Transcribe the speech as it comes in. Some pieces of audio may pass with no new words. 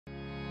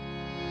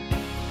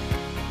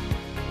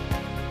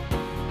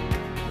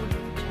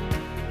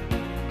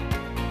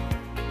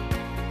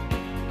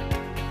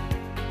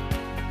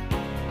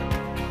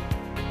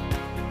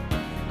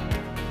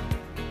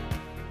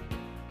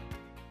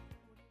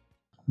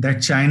that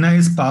China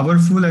is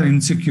powerful and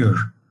insecure.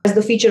 As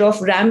the feature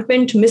of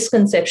rampant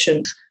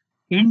misconception.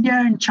 India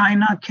and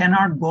China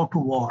cannot go to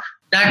war.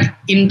 That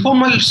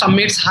informal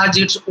summits has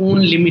its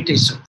own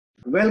limitations.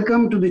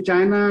 Welcome to the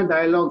China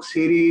Dialogue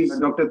series,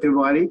 Dr.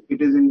 Tiwary.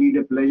 It is indeed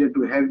a pleasure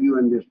to have you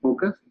on this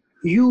focus.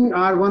 You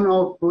are one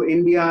of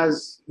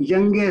India's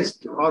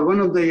youngest or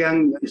one of the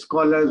young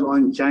scholars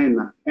on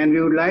China, and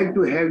we would like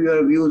to have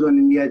your views on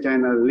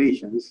India-China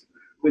relations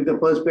with the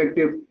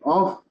perspective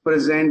of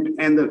present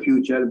and the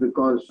future,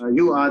 because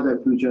you are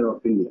the future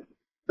of India.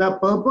 The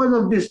purpose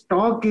of this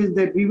talk is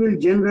that we will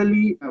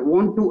generally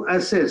want to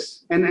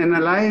assess and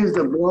analyze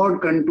the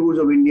broad contours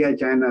of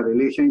India-China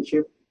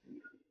relationship.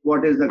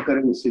 What is the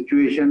current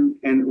situation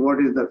and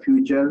what is the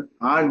future?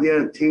 Are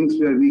there things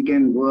where we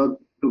can work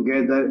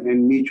together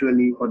and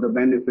mutually for the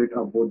benefit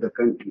of both the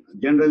countries?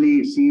 Generally,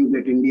 it seems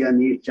that India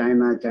needs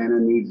China, China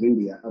needs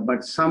India,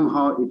 but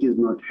somehow it is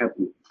not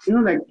happening.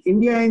 Like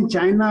India and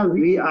China,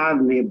 we are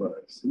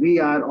neighbors. We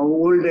are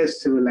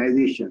oldest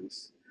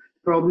civilizations.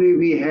 Probably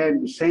we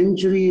had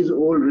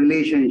centuries-old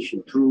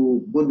relationship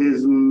through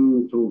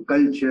Buddhism, through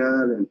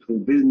culture, and through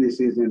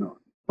businesses and all.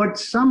 But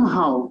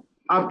somehow,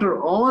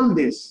 after all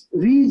this,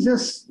 we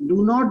just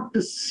do not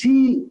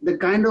see the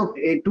kind of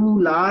a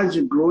two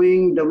large,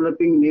 growing,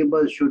 developing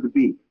neighbors should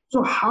be.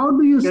 So how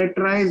do you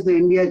characterize the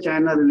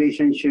India-China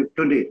relationship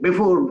today,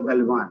 before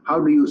L1?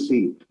 How do you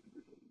see it?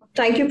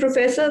 Thank you,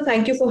 Professor.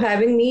 Thank you for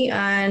having me.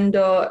 And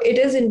it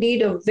is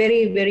indeed a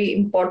very, very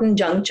important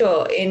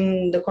juncture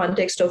in the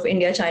context of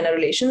India-China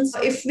relations.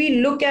 If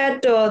we look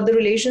at the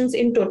relations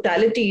in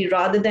totality,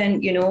 rather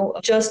than,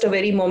 just a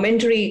very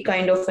momentary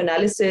kind of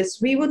analysis,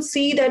 we would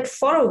see that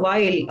for a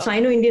while,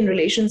 Sino-Indian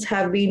relations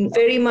have been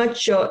very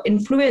much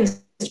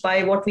influenced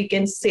by what we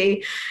can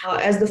say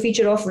as the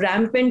feature of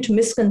rampant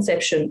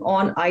misconception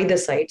on either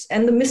sides.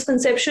 And the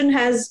misconception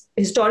has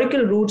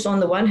historical roots on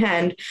the one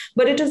hand,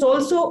 but it is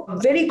also a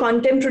very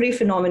contemporary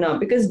phenomena,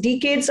 because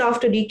decades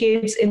after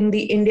decades in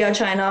the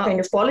India-China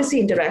kind of policy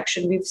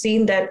interaction, we've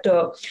seen that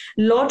a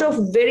lot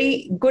of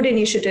very good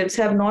initiatives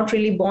have not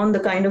really borne the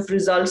kind of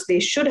results they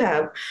should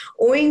have,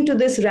 owing to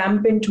this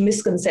rampant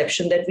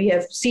misconception that we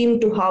have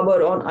seemed to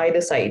harbor on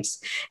either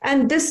sides.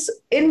 And this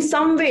in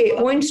some way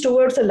points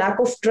towards a lack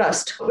of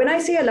trust. When I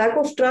say a lack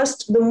of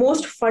trust, the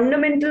most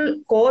fundamental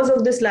cause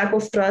of this lack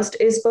of trust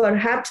is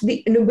perhaps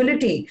the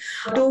inability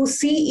to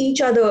see each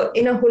other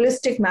in a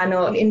holistic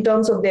manner in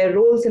terms of their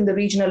roles in the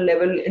regional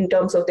level, in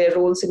terms of their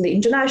roles in the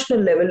international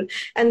level,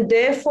 and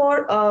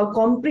therefore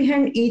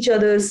comprehend each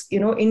other's,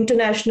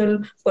 international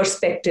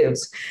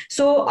perspectives.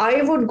 So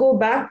I would go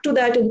back to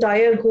that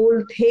entire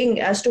whole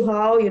thing as to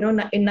how, in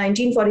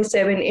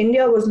 1947,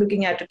 India was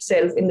looking at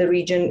itself in the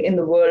region, in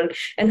the world,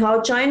 and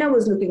how China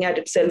was looking at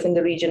itself in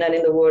the region and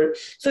in the world.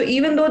 So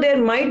even though there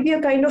might be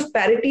a kind of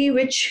parity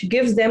which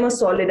gives them a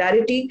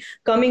solidarity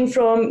coming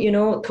from,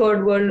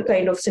 third world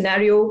kind of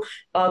scenario,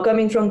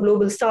 coming from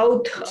global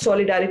south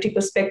solidarity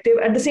perspective,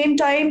 at the same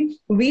time,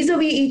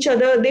 vis-a-vis each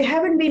other, they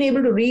haven't been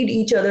able to read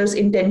each other's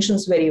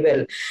intentions very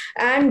well.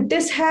 And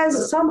this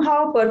has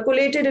somehow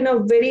percolated in a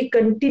very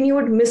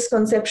continued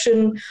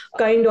misconception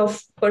kind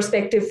of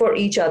perspective for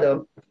each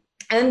other.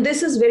 And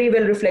this is very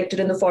well reflected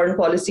in the foreign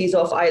policies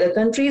of either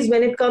countries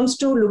when it comes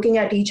to looking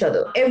at each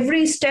other.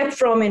 Every step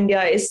from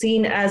India is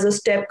seen as a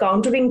step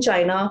countering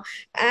China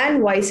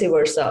and vice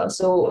versa.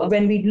 So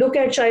when we look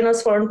at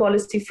China's foreign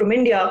policy from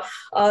India,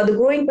 the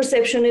growing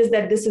perception is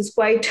that this is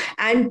quite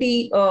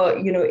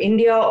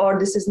anti-India, or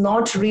this is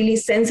not really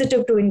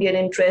sensitive to Indian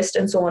interest,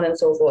 and so on and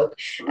so forth.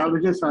 I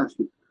will just ask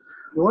you,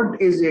 what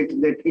is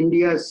it that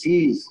India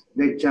sees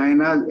that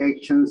China's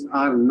actions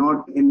are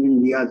not in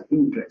India's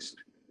interest?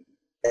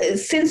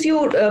 Since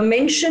you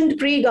mentioned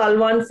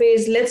pre-Galwan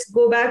phase, let's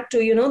go back to,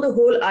 the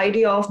whole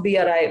idea of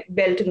BRI,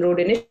 Belt and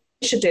Road Initiative.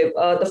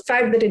 The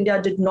fact that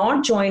India did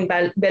not join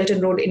Belt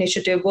and Road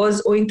Initiative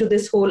was owing to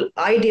this whole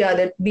idea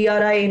that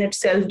BRI in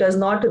itself does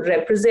not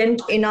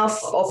represent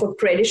enough of a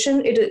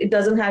tradition. It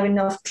doesn't have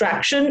enough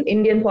traction,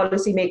 Indian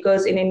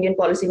policymakers in Indian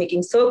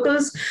policymaking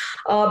circles,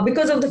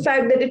 because of the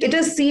fact that it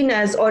is seen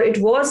as, or it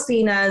was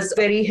seen as,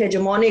 very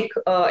hegemonic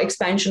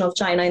expansion of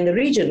China in the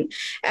region.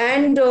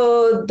 And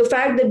the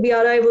fact that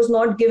BRI was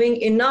not giving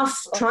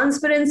enough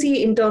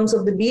transparency in terms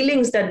of the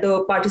dealings that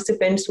the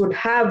participants would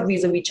have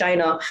vis-a-vis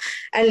China.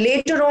 And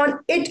later on,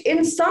 it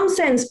in some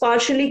sense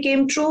partially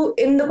came true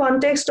in the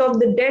context of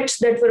the debts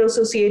that were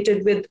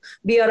associated with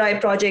BRI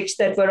projects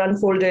that were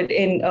unfolded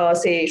in,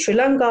 say, Sri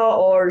Lanka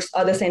or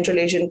other Central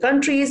Asian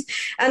countries.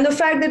 And the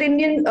fact that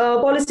Indian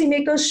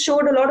policymakers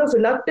showed a lot of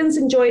reluctance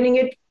in joining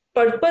it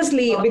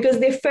purposely because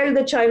they felt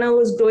that China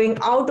was growing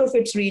out of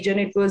its region.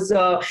 It was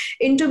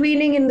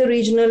intervening in the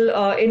regional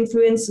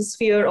influence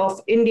sphere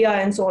of India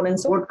and so on and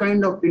so on. What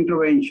kind of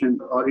intervention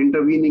or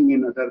intervening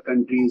in other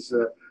countries'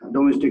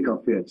 domestic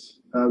affairs?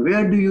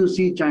 Where do you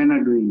see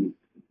China doing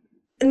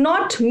it?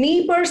 Not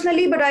me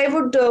personally, but I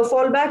would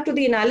fall back to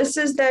the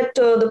analysis that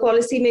the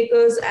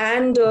policymakers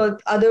and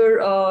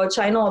other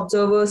China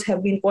observers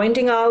have been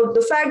pointing out.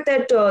 The fact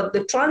that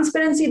the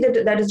transparency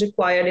that is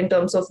required in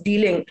terms of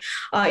dealing,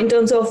 in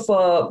terms of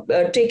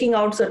taking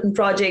out certain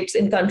projects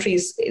in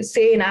countries,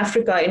 say in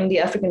Africa, in the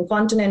African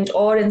continent,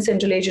 or in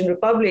Central Asian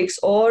republics,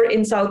 or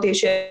in South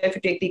Asia, if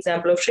you take the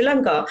example of Sri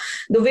Lanka,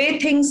 the way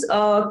things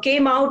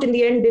came out in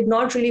the end did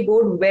not really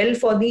bode well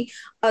for the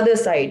other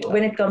side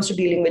when it comes to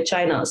dealing with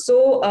China.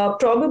 So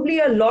probably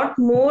a lot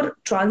more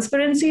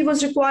transparency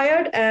was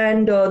required,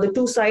 and the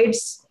two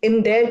sides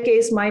in their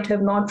case might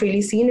have not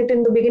really seen it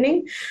in the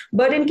beginning.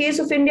 But in case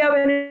of India,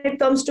 when it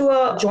comes to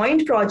a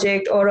joint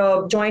project or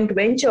a joint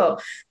venture,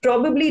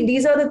 probably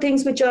these are the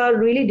things which are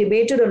really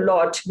debated a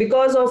lot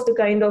because of the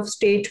kind of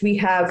state we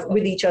have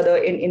with each other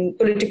in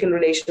political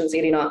relations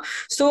arena.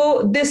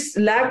 So this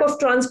lack of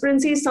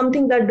transparency is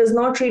something that does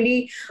not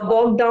really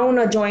bog down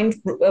a joint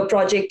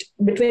project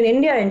between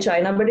India and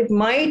China, but it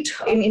might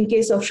in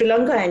case of Sri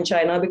Lanka and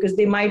China, because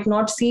they might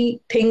not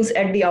see things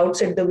at the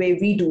outset the way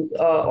we do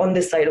on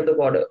this side of the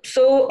border.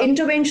 So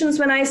interventions,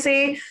 when I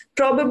say,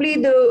 probably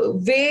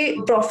the way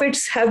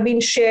profits have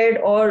been shared,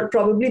 or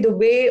probably the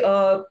way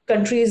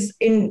countries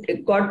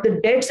got the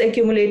debts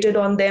accumulated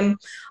on them,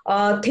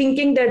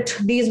 thinking that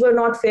these were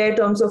not fair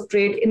terms of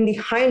trade. In the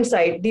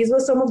hindsight, these were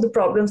some of the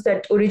problems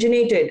that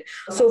originated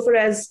so far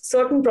as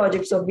certain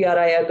projects of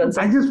BRI are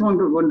concerned. I just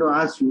want to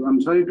ask you,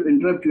 I'm sorry to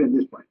interrupt you at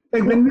this point.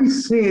 Like when we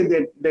say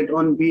that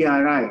on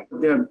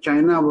BRI,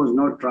 China was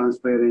not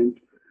transparent,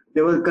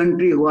 there were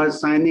countries who are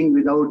signing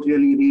without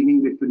really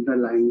reading between the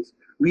lines.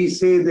 We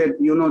say that,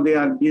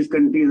 these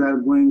countries are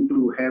going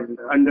to have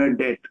under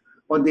debt,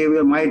 or they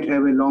might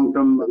have a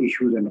long-term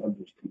issues and all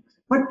those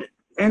things.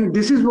 And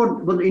this is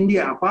what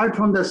India, apart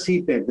from the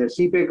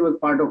CPEC was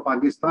part of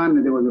Pakistan,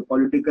 and there was a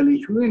political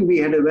issue, and we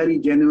had a very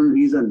genuine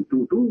reason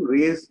to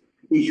raise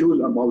issues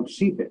about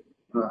CPEC.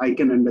 I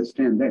can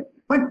understand that.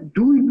 But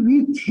do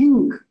we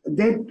think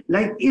that,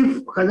 like,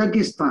 if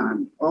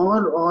Kazakhstan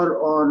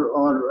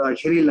or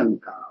Sri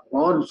Lanka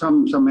or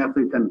some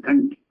African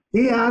country,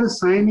 they are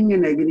signing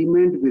an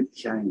agreement with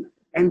China,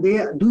 and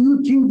do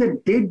you think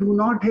that they do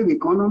not have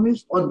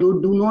economists, or they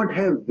do not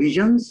have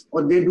visions,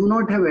 or they do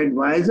not have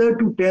advisor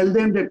to tell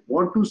them that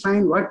what to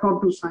sign, what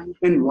not to sign?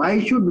 And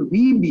why should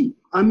we be?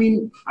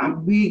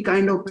 Be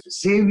kind of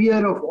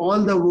savior of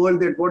all the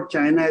world, that what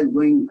China is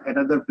doing at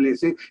other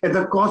places at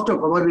the cost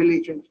of our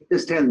relationship?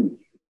 Just tell me.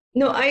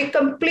 No, I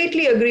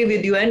completely agree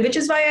with you. And which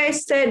is why I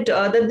said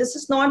that this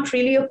is not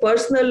really a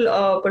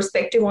personal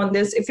perspective on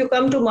this. If you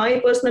come to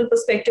my personal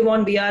perspective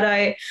on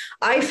BRI,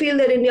 I feel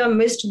that India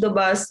missed the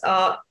bus.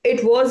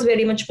 It was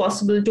very much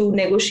possible to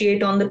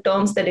negotiate on the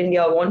terms that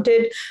India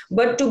wanted,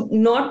 but to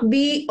not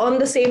be on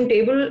the same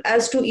table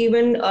as to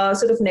even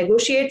sort of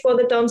negotiate for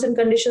the terms and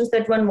conditions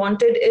that one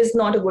wanted is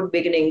not a good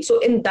beginning. So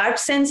in that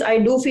sense, I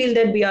do feel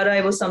that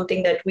BRI was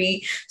something that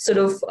we sort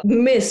of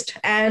missed.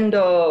 And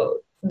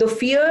the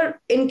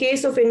fear in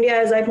case of India,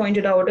 as I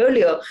pointed out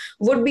earlier,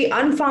 would be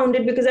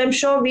unfounded, because I'm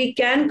sure we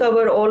can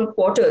cover all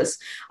quarters.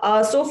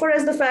 So far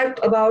as the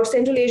fact about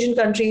Central Asian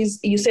countries,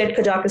 you said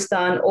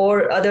Kazakhstan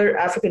or other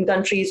African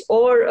countries,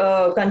 or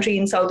a country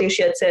in South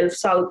Asia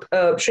itself,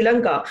 Sri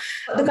Lanka,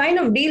 the kind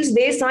of deals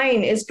they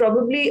sign is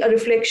probably a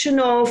reflection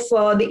of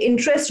the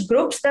interest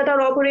groups that are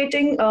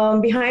operating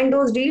behind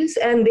those deals,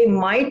 and they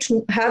might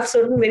have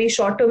certain very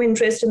short-term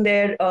interest in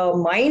their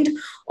mind,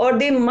 or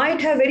they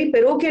might have very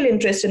parochial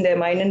interest in their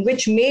mind, and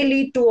which may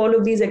lead to all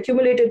of these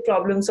accumulated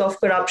problems of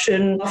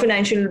corruption,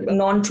 financial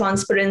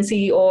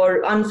non-transparency,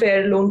 or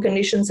unfair loan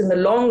conditions in the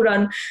long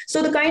run.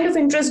 So the kind of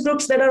interest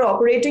groups that are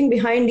operating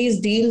behind these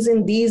deals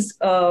in these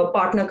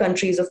partner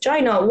countries of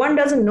China, one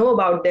doesn't know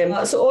about them.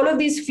 So all of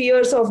these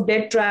fears of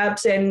debt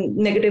traps and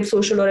negative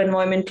social or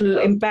environmental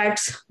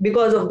impacts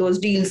because of those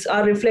deals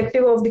are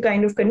reflective of the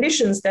kind of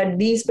conditions that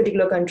these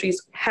particular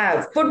countries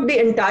have. Put the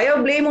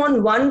entire blame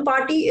on one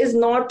party is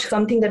not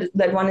something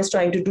that one is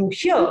trying to do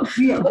here.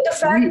 But the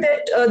fact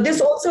that this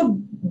also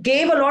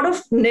gave a lot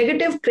of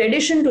negative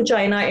creditation to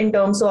China in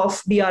terms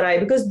of BRI,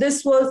 because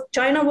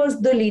China was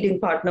the leading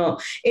partner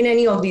in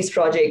any of these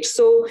projects.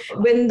 So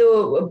when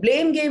the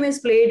blame game is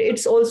played,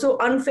 it's also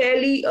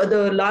unfairly,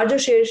 the larger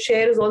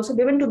share is also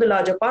given to the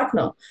larger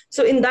partner.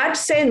 So in that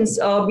sense,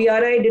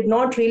 BRI did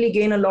not really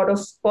gain a lot of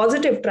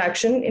positive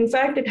traction. In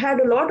fact, it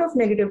had a lot of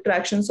negative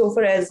traction so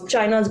far as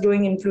China's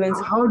growing influence.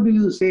 How do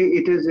you say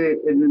it is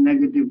in a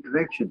negative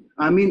direction?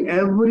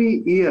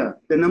 Every year,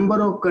 the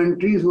number of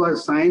countries who are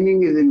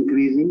signing is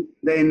increasing.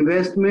 The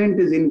investment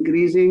is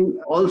increasing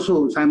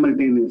also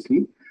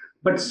simultaneously.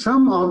 But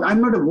I'm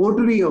not a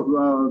votary of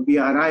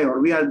BRI,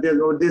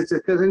 or this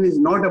discussion is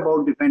not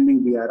about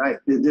defending BRI.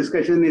 This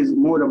discussion is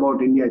more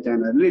about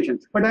India-China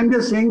relations. But I'm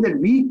just saying that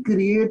we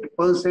create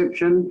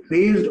perception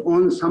based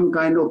on some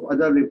kind of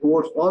other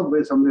reports or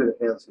by somewhere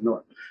else.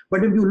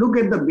 But if you look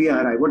at the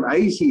BRI, what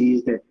I see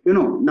is that,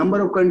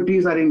 number of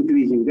countries are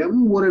increasing. There are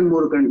more and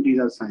more countries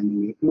are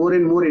signing it. More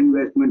and more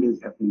investment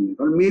is happening,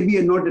 or maybe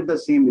not at the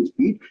same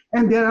speed.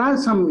 And there are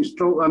some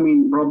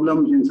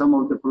problems in some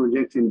of the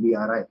projects in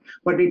BRI.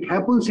 But it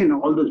happens in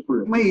all those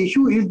projects. My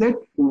issue is that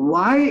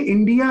why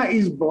India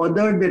is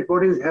bothered that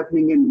what is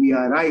happening in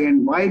BRI,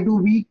 and why do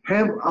we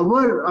have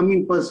our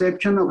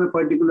perception of a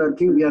particular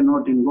thing, we are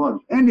not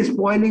involved, and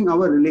spoiling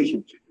our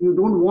relationship. You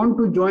don't want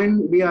to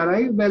join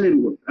BRI, well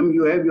and good.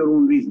 You have your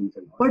own reasons.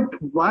 But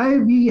why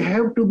we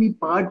have to be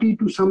party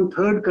to some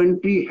third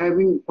country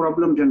having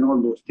problems and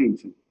all those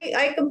things?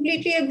 I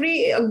completely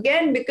agree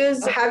again,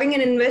 because having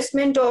an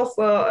investment of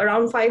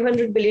around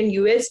 500 billion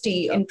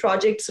USD in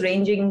projects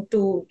ranging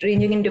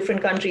in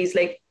different countries,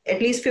 like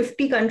at least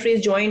 50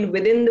 countries joined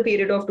within the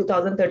period of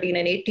 2013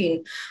 and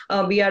 18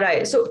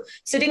 BRI. So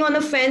sitting on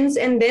the fence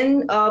and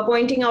then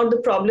pointing out the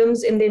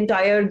problems in the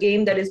entire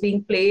game that is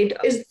being played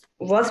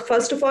was,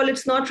 first of all,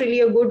 it's not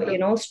really a good,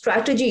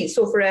 strategy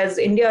so far as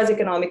India's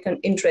economic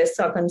interests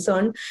are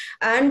concerned.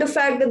 And the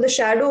fact that the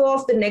shadow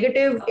of the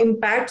negative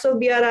impacts of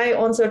BRI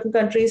on certain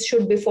countries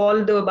should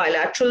befall the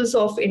bilaterals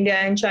of India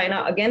and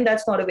China, again,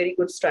 that's not a very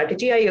good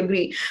strategy. I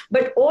agree.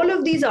 But all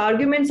of these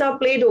arguments are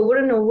played over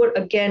and over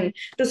again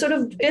to sort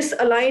of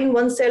disalign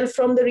oneself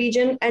from the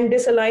region and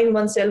disalign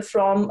oneself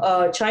from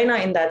China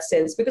in that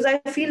sense, because I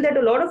feel that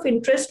a lot of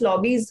interest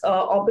lobbies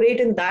operate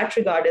in that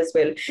regard as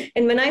well.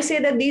 And when I say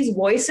that these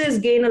voices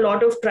gain a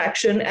lot of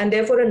traction, and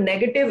therefore a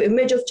negative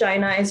image of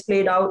China is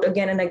played out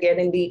again and again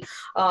in the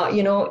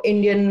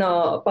Indian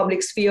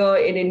public sphere,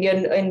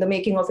 in the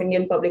making of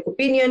Indian public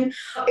opinion,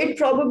 it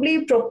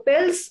probably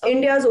propels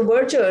India's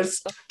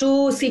overtures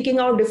to seeking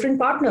out different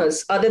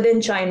partners other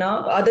than China,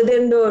 other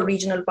than the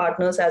regional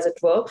partners, as it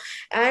were,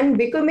 and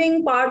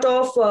becoming part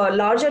of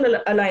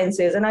larger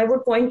alliances. And I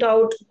would point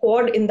out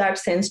Quad in that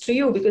sense to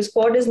you, because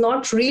Quad is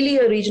not really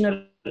a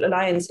regional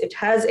alliance. It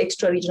has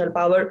extra regional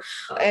power.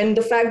 And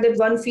the fact that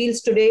one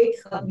feels today,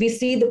 we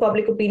see the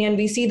public opinion,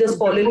 we see the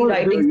scholarly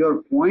writing.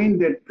 Your point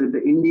that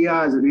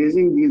India is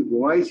raising these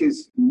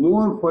voices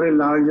more for a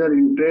larger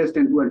interest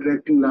and to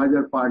attracting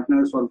larger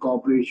partners or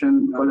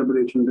collaboration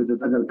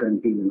with other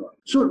countries and all.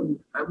 So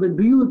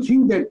do you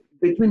think that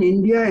between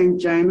India and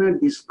China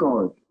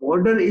discord,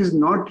 border is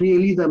not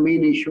really the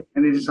main issue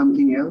and it is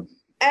something else?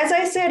 As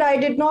I said, I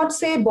did not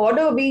say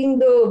border being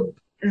the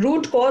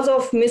root cause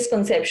of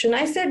misconception.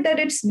 I said that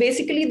it's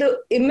basically the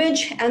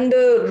image and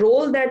the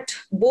role that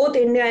both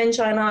India and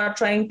China are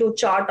trying to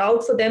chart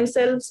out for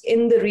themselves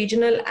in the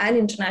regional and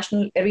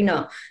international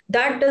arena.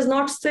 That does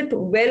not sit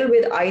well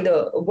with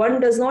either. One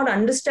does not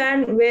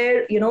understand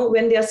where,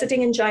 when they are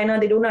sitting in China,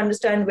 they don't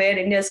understand where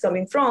India is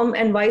coming from,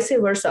 and vice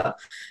versa.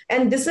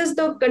 And this is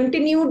the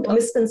continued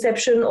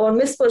misconception or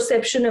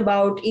misperception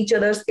about each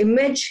other's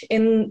image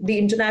in the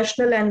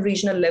international and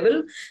regional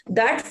level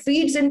that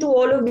feeds into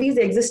all of these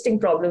existing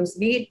problems,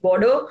 be it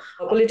border,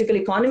 political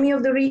economy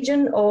of the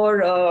region,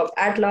 or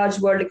at-large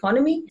world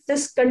economy.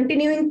 This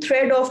continuing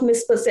thread of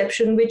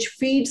misperception, which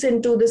feeds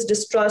into this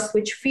distrust,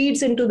 which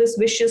feeds into this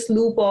vicious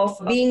loop of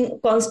being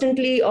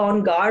constantly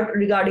on guard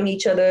regarding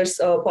each other's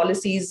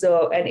policies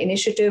and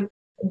initiative.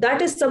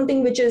 That is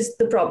something which is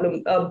the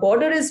problem.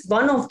 Border is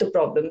one of the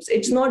problems.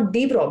 It's not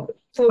the problem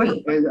for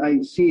me. As I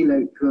see,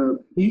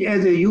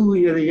 as a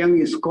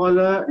young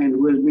scholar and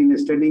who has been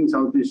studying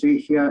Southeast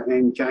Asia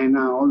and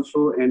China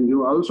also, and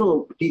you're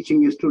also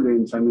teaching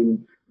students,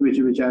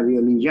 which are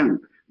really young.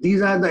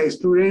 These are the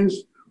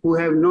students who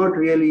have not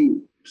really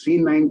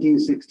seen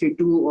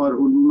 1962 or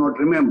who do not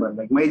remember.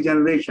 Like my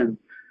generation,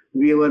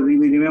 we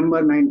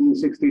remember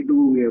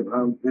 1962. We have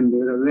and we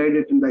have read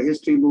it in the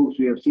history books.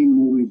 We have seen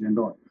movies and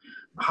all.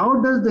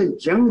 How does the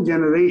young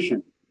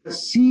generation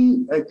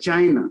see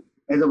China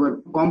as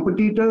our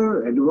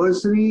competitor,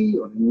 adversary,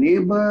 or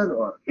neighbor,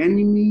 or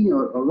enemy,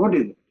 or what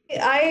is it?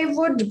 I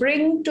would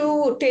bring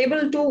to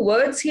table two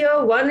words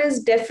here. One is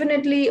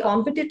definitely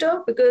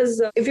competitor,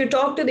 because if you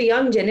talk to the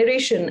young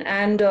generation,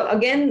 and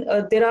again,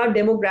 there are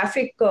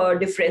demographic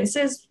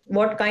differences,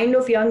 what kind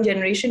of young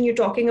generation you're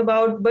talking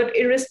about, but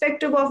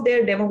irrespective of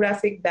their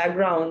demographic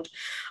background,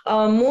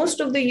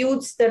 most of the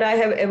youths that I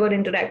have ever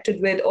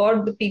interacted with,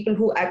 or the people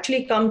who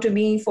actually come to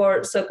me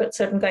for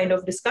certain kind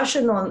of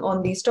discussion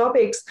on these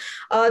topics,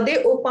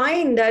 they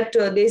opine that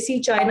they see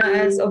China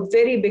as a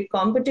very big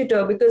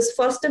competitor, because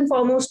first and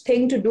foremost, first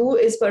thing to do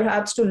is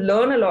perhaps to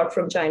learn a lot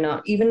from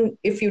China. Even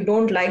if you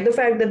don't like the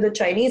fact that the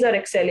Chinese are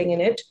excelling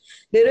in it,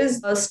 there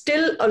is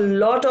still a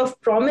lot of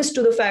promise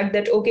to the fact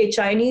that, okay,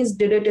 Chinese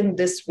did it in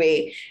this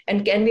way.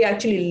 And can we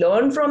actually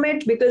learn from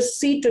it? Because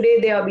see, today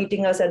they are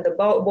beating us at the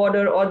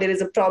border, or there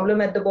is a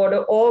problem at the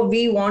border, or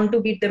we want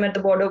to beat them at the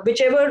border,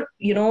 whichever,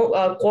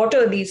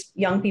 quarter these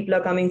young people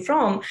are coming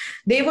from,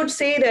 they would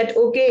say that,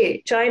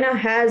 okay, China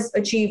has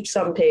achieved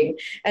something.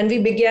 And we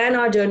began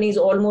our journeys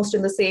almost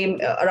in the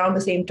same, around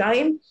the same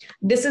time.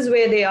 This is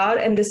where they are,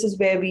 and this is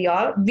where we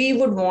are. We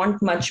would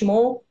want much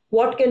more.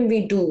 What can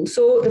we do?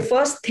 So the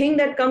first thing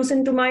that comes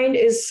into mind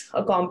is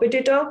a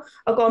competitor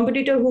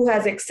who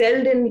has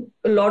excelled in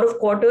a lot of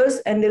quarters,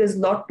 and there is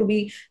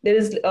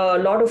a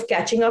lot of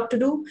catching up to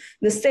do.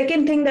 The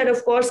second thing that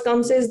of course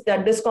comes is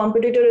that this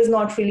competitor is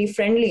not really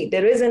friendly.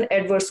 There is an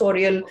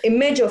adversarial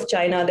image of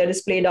China that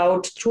is played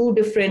out through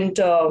different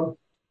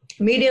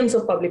mediums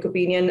of public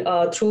opinion,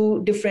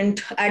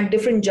 at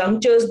different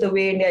junctures, the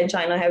way India and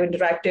China have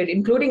interacted,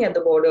 including at the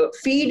border,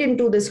 feed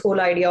into this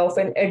whole idea of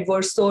an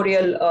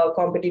adversarial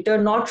competitor,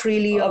 not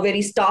really a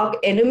very stark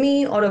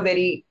enemy or a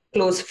very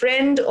close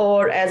friend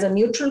or as a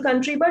neutral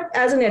country, but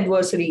as an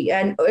adversary,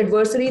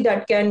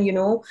 that can,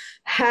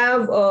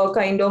 have a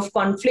kind of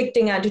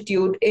conflicting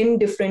attitude in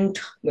different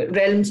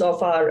realms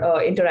of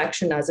our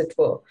interaction, as it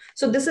were.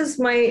 So this is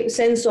my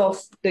sense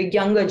of the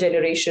younger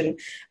generation.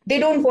 They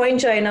don't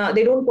point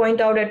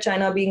out at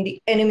China being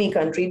the enemy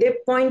country. They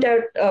point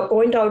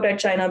out at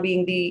China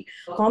being the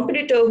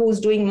competitor who's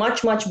doing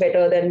much, much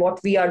better than what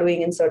we are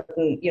doing in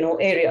certain,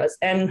 areas.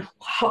 And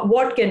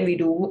what can we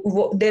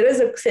do? There is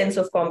a sense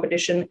of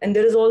competition, and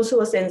there is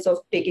also a sense of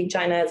taking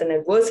China as an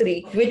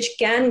adversary, which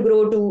can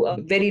grow to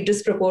a very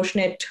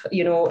disproportionate,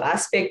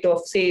 aspect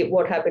of, say,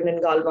 what happened in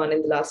Galwan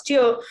in the last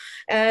year,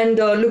 and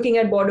looking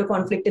at border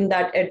conflict in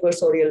that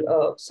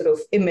adversarial sort of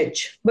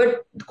image.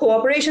 But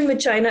cooperation with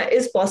China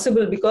is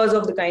possible because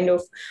of the kind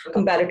of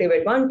comparative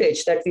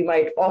advantage that we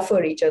might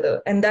offer each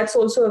other. And that's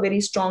also a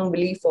very strong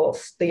belief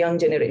of the young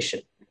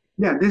generation.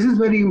 Yeah, this is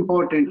very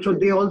important. So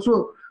they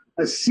also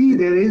see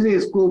there is a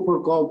scope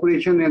for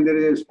cooperation and there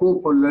is a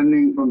scope for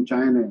learning from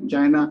China.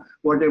 China,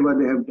 whatever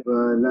they have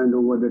learned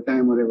over the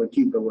time or have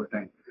achieved over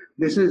time.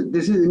 This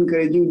is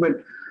encouraging.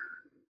 But,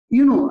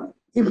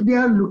 if they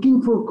are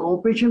looking for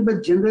cooperation,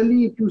 but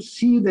generally if you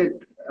see that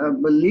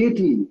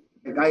lately,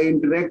 like I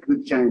interact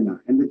with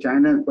China and the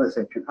China's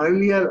perception.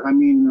 Earlier,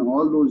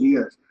 all those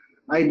years,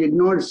 I did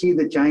not see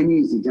the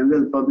Chinese, the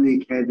general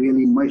public had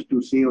really much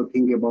to say or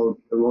think about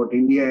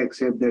India,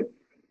 except that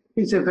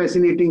it's a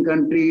fascinating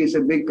country, it's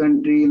a big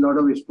country, a lot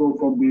of scope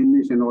for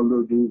business and all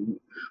those things.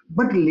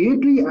 But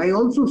lately, I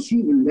also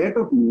see a lot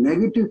of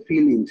negative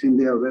feelings in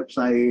their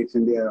websites,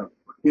 in their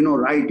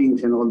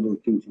writings and all those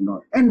things and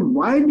all. And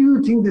why do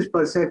you think this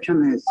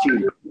perception has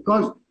changed?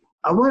 Because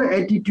our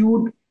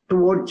attitude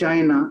toward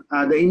China,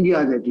 the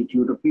India's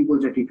attitude, the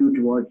people's attitude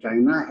toward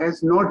China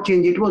has not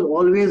changed. It was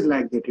always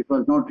like that. It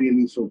was not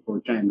really so for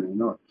China,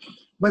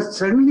 But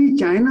suddenly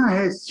China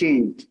has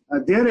changed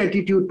their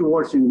attitude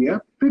towards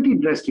India pretty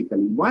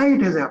drastically. Why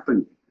it has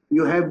happened?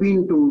 You have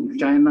been to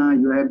China,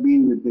 you have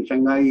been with the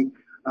Shanghai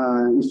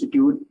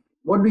Institute.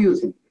 What do you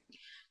think?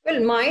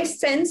 Well, my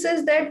sense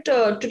is that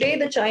today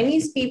the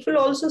Chinese people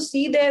also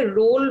see their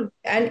role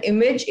and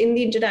image in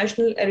the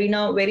international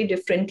arena very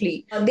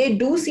differently. They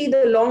do see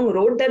the long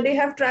road that they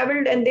have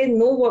traveled, and they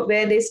know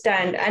where they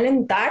stand. And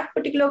in that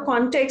particular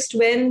context,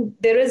 when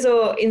there is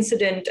an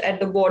incident at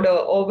the border,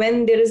 or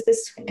when there is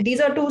these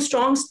are two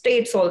strong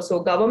states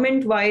also,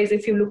 government-wise,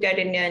 if you look at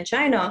India and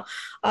China,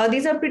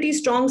 these are pretty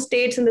strong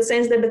states in the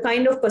sense that the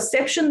kind of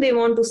perception they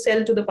want to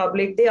sell to the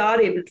public, they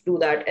are able to do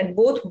that, and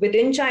both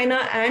within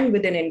China and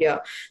within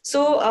India.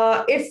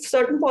 So if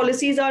certain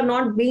policies are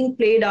not being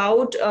played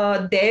out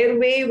their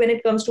way when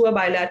it comes to a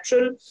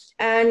bilateral,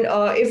 and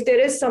if there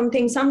is some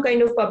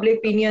kind of public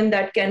opinion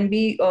that can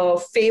be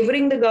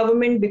favoring the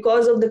government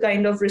because of the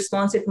kind of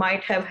response it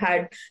might have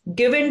had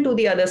given to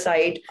the other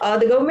side,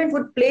 the government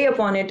would play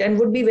upon it and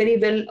would be very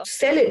well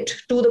sell it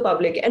to the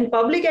public. And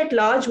public at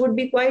large would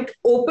be quite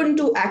open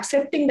to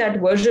accepting that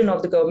version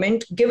of the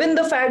government, given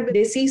the fact that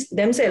they see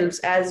themselves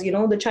as,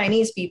 the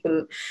Chinese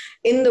people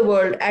in the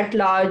world at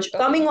large,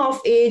 coming of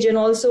age and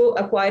also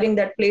acquiring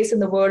that place in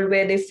the world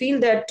where they feel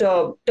that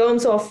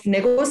terms of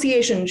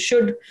negotiation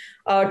should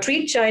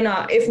treat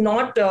China, if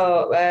not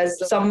as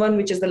someone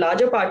which is the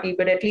larger party,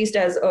 but at least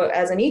as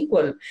an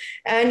equal.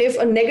 And if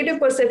a negative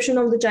perception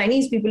of the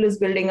Chinese people is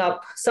building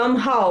up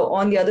somehow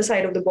on the other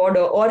side of the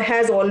border, or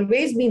has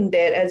always been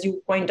there, as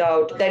you point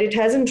out, that it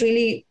hasn't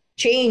really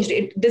changed.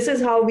 This is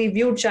how we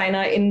viewed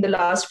China in the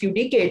last few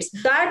decades.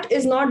 That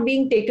is not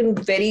being taken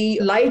very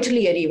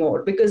lightly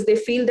anymore, because they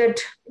feel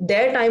that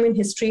their time in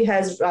history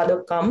has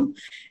rather come.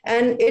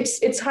 And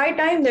it's high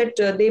time that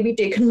they be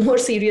taken more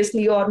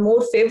seriously or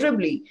more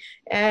favorably.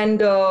 And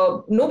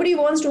nobody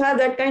wants to have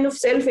that kind of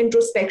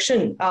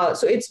self-introspection.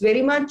 So it's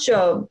very much...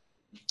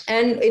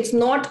 and it's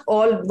not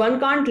all, one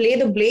can't lay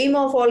the blame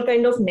of all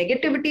kind of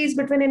negativities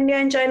between India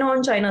and China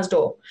on China's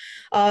door.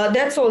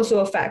 That's also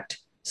a fact.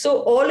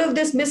 So all of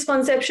this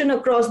misconception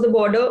across the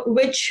border,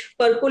 which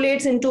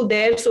percolates into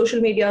their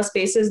social media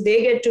spaces,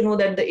 they get to know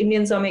that the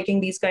Indians are making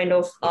these kind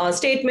of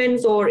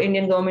statements, or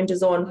Indian government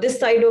is on this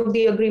side of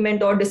the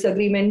agreement or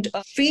disagreement,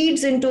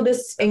 feeds into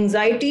this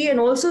anxiety and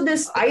also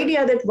this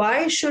idea that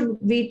why should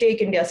we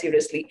take India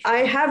seriously? I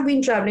have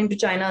been traveling to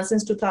China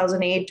since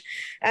 2008,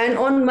 and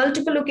on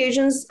multiple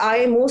occasions,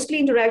 I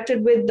mostly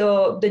interacted with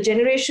the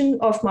generation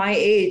of my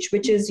age,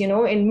 which is,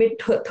 in mid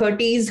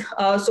 30s.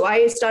 So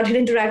I started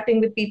interacting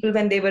with people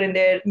when they were in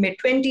their mid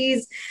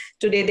 20s.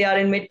 Today they are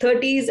in mid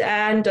 30s,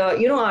 and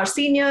our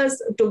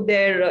seniors took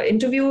their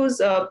interviews,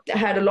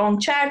 had a long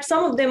chat.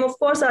 Some of them, of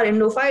course, are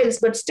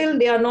Indophiles, but still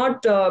they are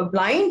not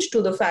blind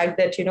to the fact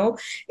that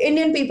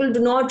Indian people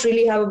do not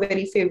really have a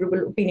very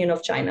favorable opinion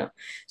of China.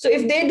 So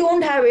if they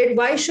don't have it,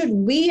 why should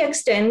we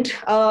extend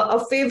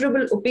a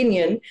favorable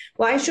opinion?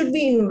 Why should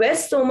we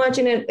invest so much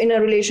in a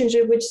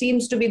relationship which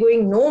seems to be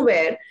going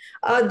nowhere?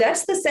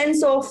 That's the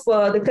sense of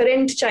the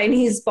current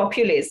Chinese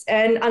populace.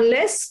 And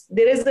unless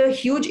there is a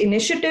huge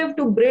initiative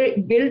to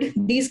build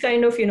these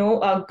kind of,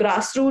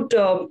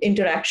 grassroots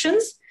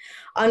interactions,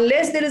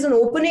 unless there is an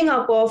opening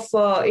up of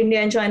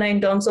India and China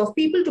in terms of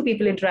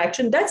people-to-people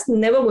interaction, that's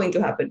never going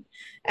to happen.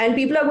 And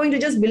people are going to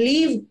just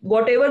believe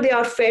whatever they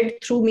are fed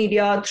through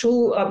media,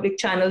 through public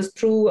channels,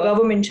 through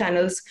government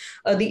channels.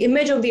 The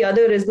image of the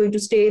other is going to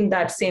stay in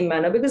that same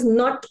manner, because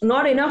not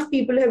enough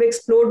people have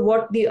explored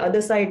what the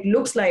other side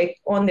looks like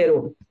on their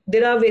own.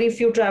 There are very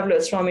few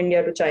travelers from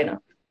India to China.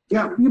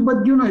 Yeah,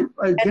 but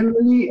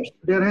generally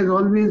there has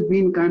always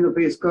been kind of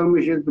a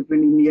skirmishes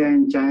between India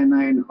and China,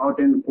 and hot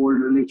and cold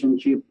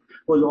relationship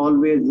was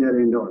always there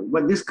and all.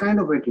 But this kind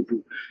of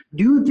attitude,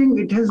 do you think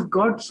it has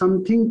got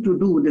something to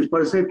do with this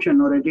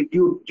perception or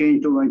attitude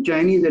change to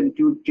Chinese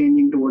attitude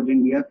changing towards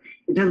India?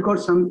 It has got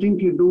something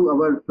to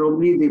do,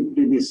 probably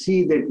they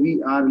see that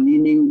we are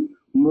leaning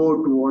more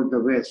towards the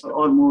West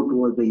or more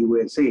towards the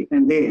USA.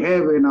 And they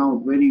have a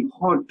now very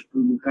hot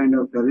kind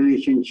of a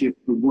relationship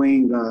with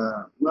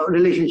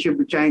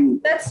China.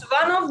 That's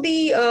one of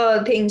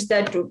the things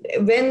that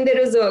when there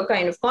is a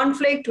kind of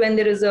conflict, when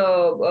there is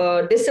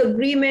a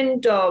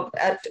disagreement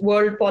at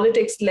world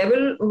politics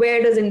level,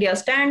 where does India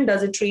stand?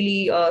 Does it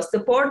really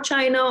support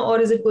China, or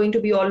is it going to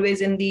be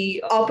always in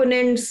the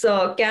opponent's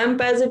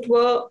camp, as it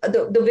were?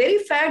 The very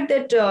fact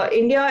that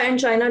India and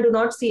China do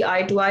not see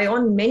eye to eye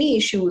on many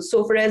issues,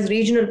 so far as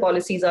regional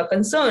policies are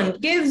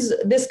concerned, gives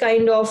this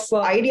kind of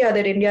idea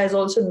that India is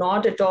also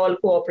not at all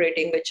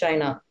cooperating with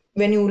China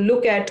when you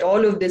look at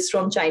all of this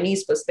from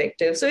Chinese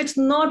perspective. So it's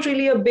not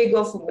really a big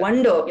of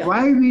wonder.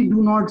 Why we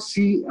do not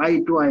see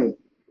eye to eye?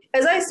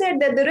 As I said,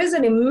 that there is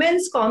an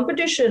immense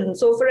competition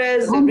so far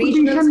as the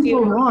regional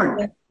scale. For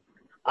what?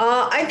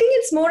 I think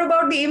it's more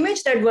about the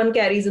image that one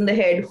carries in the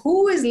head.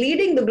 Who is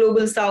leading the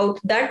global South?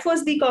 That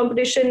was the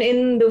competition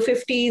in the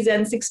 50s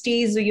and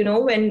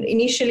 60s, when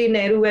initially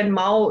Nehru and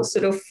Mao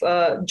sort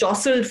of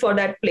jostled for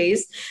that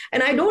place.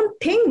 And I don't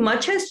think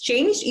much has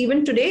changed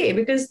even today,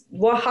 because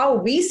how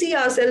we see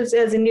ourselves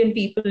as Indian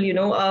people,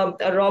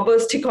 a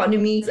robust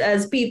economy,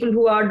 as people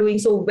who are doing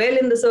so well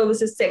in the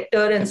services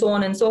sector and so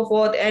on and so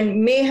forth,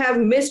 and may have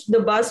missed the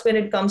bus when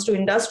it comes to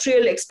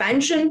industrial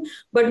expansion,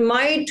 but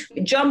might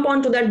jump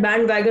onto that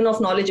bandwagon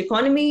of knowledge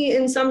economy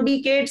in some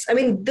decades. I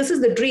mean, this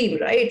is the dream,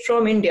 right,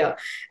 from India.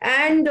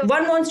 And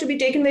one wants to be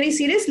taken very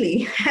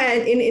seriously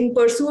in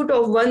pursuit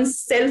of one's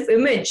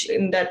self-image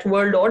in that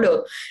world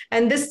order.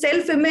 And this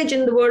self-image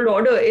in the world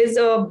order is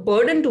a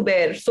burden to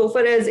bear so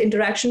far as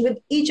interaction with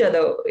each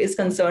other is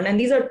concerned. And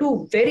these are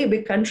two very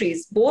big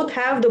countries. Both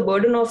have the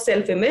burden of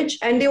self-image,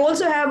 and they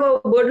also have a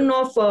burden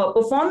of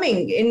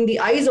performing in the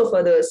eyes of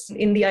others,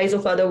 in the eyes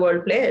of other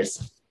world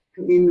players.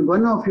 In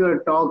one of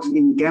your talks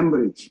in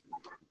Cambridge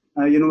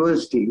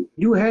University,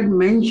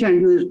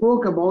 you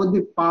spoke about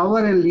the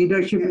power and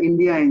leadership of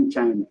India and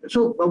China.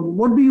 So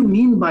what do you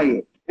mean by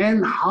it?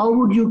 And how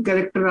would you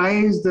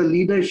characterize the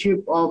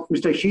leadership of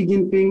Mr. Xi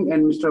Jinping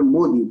and Mr.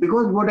 Modi?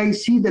 Because what I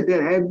see that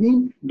there have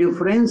been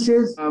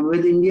differences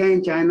with India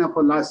and China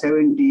for the last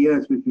 70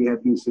 years, which we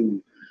have been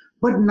seeing.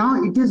 But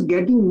now it is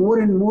getting more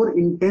and more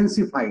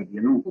intensified,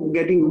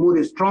 getting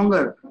more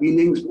stronger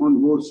feelings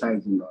on both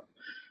sides and all.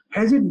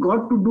 Has it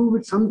got to do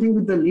with something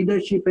with the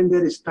leadership and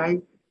their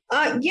style?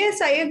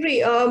 Yes, I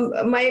agree.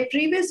 My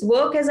previous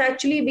work has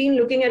actually been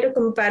looking at a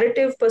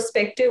comparative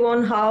perspective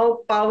on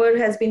how power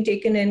has been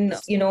taken in,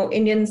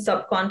 Indian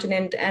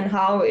subcontinent and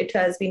how it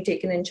has been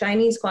taken in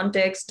Chinese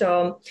context.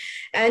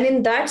 And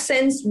in that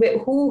sense,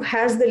 who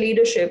has the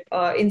leadership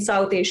in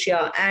South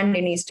Asia and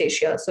in East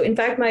Asia? So in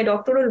fact, my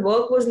doctoral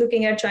work was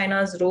looking at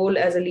China's role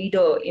as a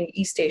leader in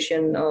East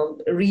Asian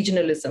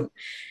regionalism.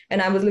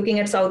 And I was looking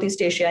at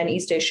Southeast Asia and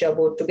East Asia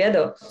both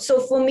together.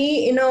 So for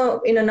me, in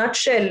a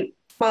nutshell,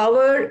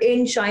 power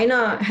in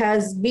China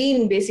has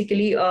been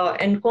basically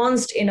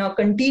ensconced in a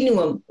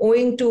continuum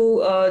owing to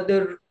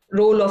the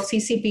role of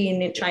CCP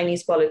in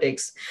Chinese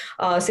politics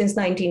since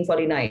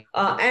 1949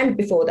 and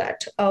before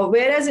that.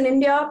 Whereas in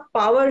India,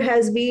 power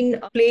has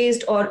been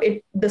placed, or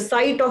the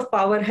site of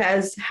power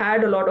has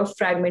had a lot of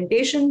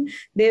fragmentation.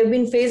 There have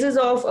been phases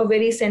of a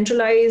very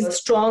centralized,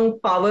 strong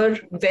power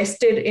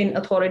vested in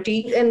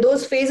authority, and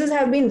those phases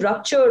have been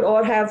ruptured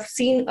or have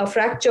seen a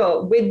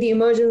fracture with the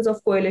emergence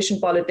of coalition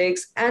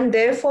politics, and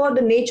therefore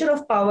the nature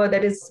of power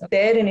that is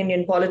there in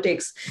Indian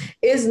politics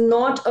is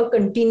not a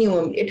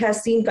continuum. It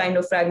has seen kind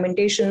of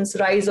fragmentations,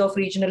 rise of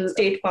regional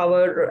state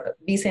power,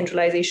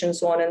 decentralization,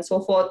 so on and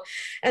so forth.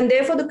 And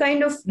therefore, the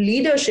kind of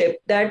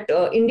leadership that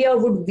India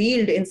would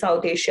wield in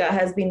South Asia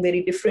has been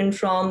very different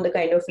from the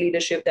kind of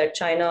leadership that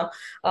China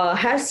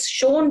has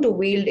shown to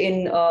wield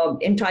in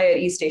entire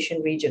East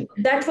Asian region.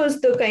 That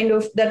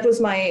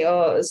was my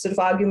sort of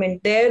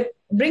argument there.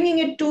 Bringing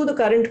it to the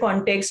current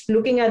context,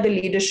 looking at the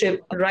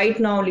leadership right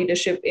now,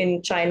 leadership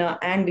in China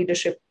and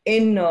leadership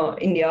in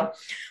India,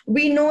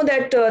 we know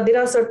that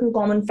there are certain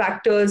common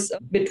factors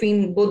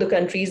between both the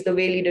countries, the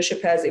way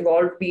leadership has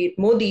evolved, be it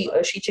Modi,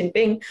 Xi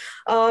Jinping.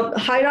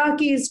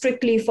 Hierarchy is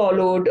strictly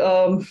followed.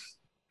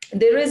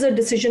 There is a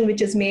decision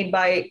which is made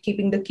by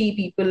keeping the key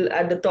people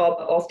at the top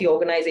of the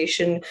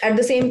organization. At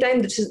the same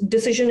time, the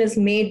decision is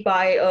made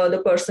by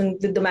the person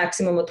with the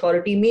maximum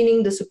authority,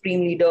 meaning the supreme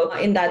leader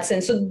in that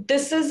sense. So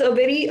this is a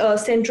very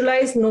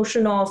centralized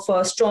notion of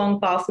strong,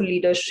 powerful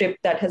leadership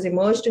that has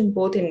emerged in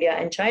both India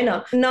and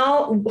China.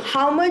 Now,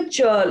 how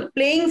much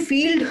playing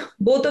field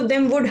both of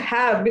them would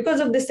have because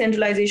of this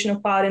centralization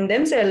of power in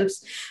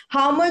themselves,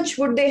 how much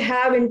would they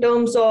have in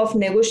terms of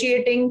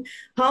negotiating?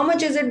 How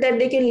much is it that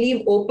they can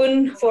leave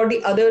open for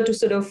the other to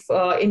sort of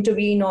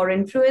intervene or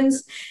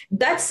influence?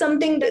 That's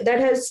something that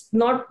has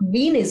not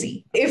been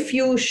easy. If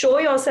you show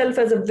yourself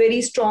as a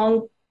very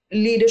strong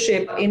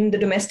leadership in the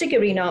domestic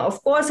arena,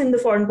 of course, in the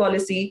foreign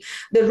policy,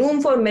 the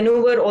room for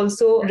maneuver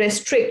also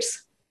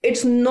restricts.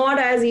 It's not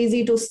as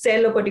easy to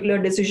sell a particular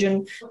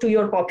decision to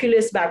your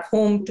populace back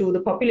home, to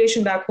the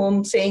population back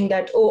home, saying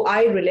that, oh,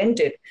 I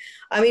relented.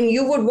 I mean,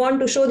 you would want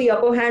to show the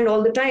upper hand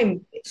all the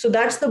time. So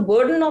that's the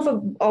burden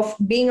of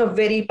being a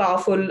very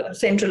powerful,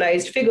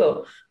 centralized figure.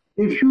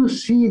 If you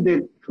see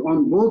that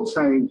on both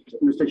sides,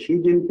 Mr. Xi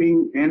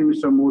Jinping and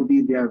Mr.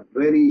 Modi, they are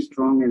very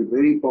strong and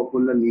very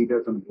popular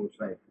leaders on both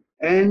sides.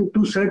 And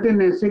to certain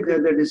extent,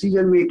 the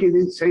decision making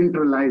is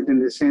centralized in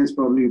the sense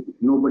probably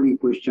nobody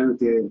questions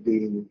their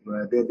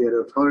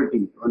authority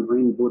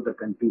in both the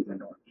countries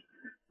and all.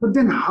 But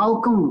then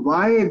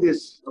why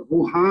this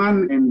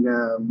Wuhan and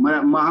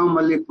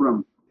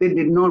Mahamalipuram,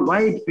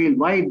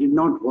 why it did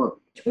not work?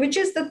 Which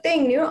is the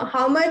thing,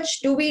 how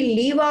much do we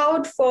leave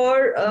out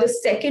for the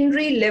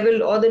secondary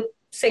level or the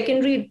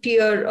secondary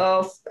tier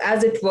of,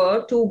 as it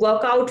were, to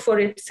work out for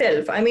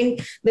itself? I mean,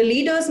 the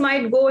leaders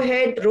might go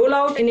ahead, roll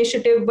out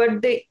initiative,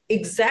 but the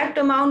exact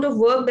amount of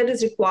work that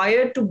is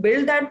required to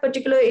build that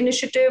particular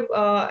initiative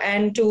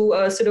and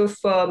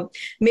to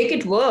make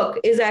it work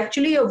is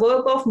actually a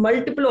work of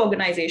multiple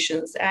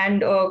organizations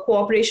and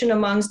cooperation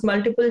amongst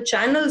multiple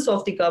channels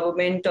of the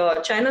government,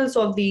 channels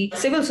of the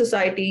civil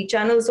society,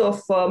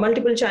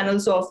 multiple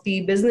channels of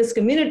the business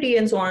community,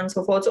 and so on and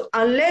so forth. So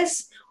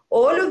unless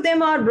all of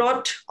them are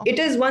brought, it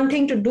is one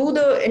thing to do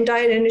the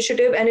entire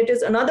initiative and it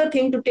is another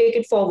thing to take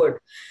it forward.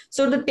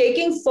 So the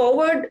taking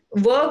forward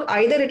work,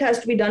 either it has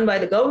to be done by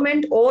the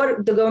government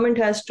or the government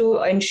has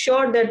to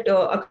ensure that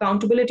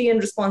accountability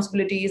and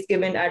responsibility is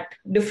given at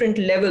different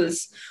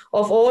levels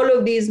of all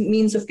of these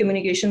means of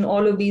communication,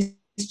 all of these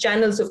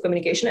channels of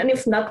communication. And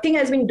if nothing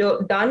has been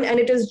done and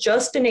it is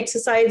just an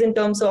exercise in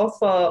terms of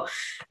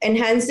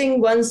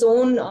enhancing one's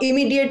own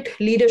immediate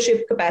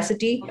leadership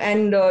capacity,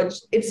 and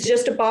it's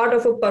just a part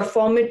of a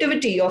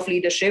performativity of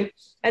leadership,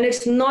 and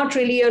it's not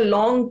really a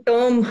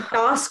long-term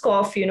task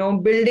of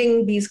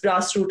building these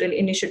grassroots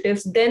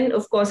initiatives, then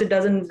of course it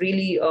doesn't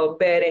really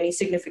bear any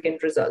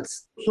significant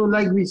results. So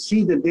like we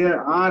see that there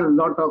are a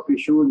lot of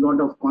issues, a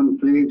lot of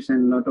conflicts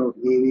and a lot of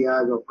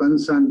areas of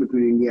concern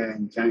between India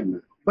and China.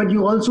 But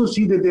you also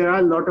see that there are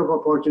a lot of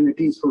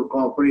opportunities for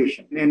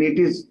cooperation. And it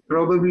is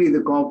probably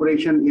the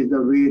cooperation is the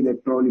way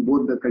that probably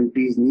both the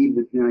countries need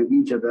with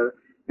each other.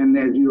 And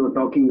as you were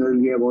talking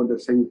earlier about the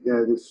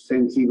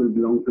sense will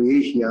belong to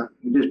Asia,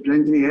 this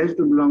country has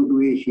to belong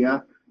to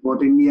Asia.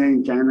 Both India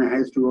and China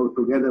has to work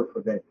together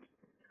for that.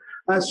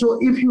 So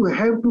if you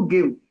have to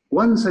give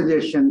one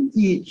suggestion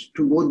each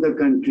to both the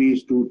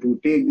countries to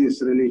take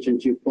this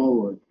relationship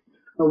forward,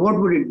 what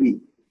would it be?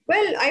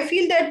 Well, I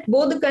feel that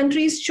both the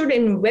countries should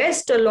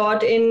invest a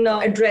lot in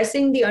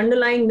addressing the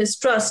underlying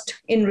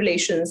mistrust in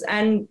relations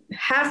and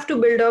have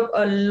to build up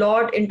a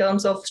lot in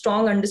terms of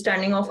strong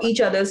understanding of each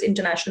other's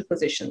international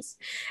positions.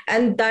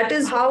 And that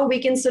is how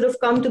we can sort of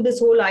come to this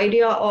whole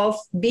idea of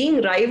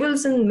being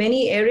rivals in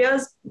many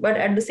areas, but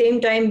at the same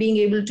time being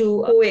able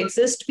to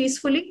coexist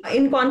peacefully.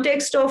 In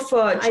context of,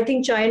 I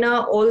think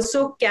China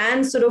also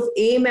can sort of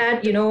aim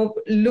at,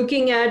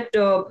 looking at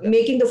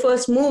making the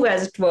first move,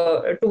 as it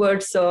were,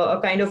 towards a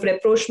kind of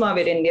rapprochement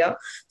with India,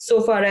 so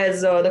far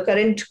as the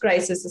current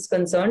crisis is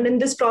concerned. And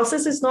this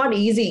process is not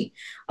easy.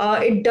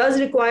 It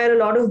does require a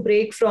lot of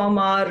break from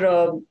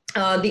our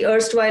the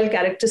erstwhile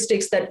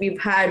characteristics that we've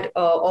had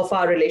of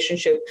our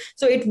relationship.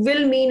 So it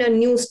will mean a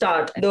new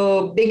start.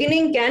 The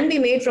beginning can be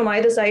made from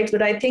either side,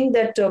 but I think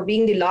that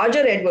being the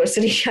larger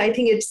adversary, I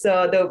think it's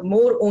the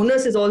more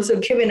onus is also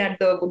given at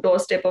the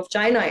doorstep of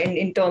China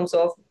in terms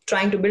of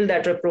trying to build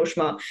that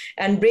rapprochement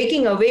and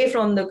breaking away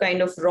from the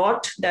kind of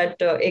rot that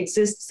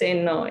exists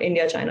in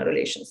India-China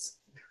relations.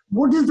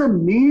 What is the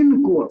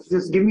main cause?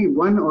 Just give me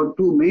one or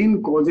two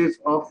main causes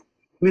of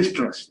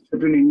mistrust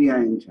between India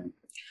and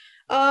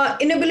China.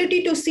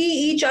 Inability to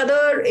see each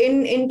other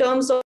in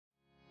terms of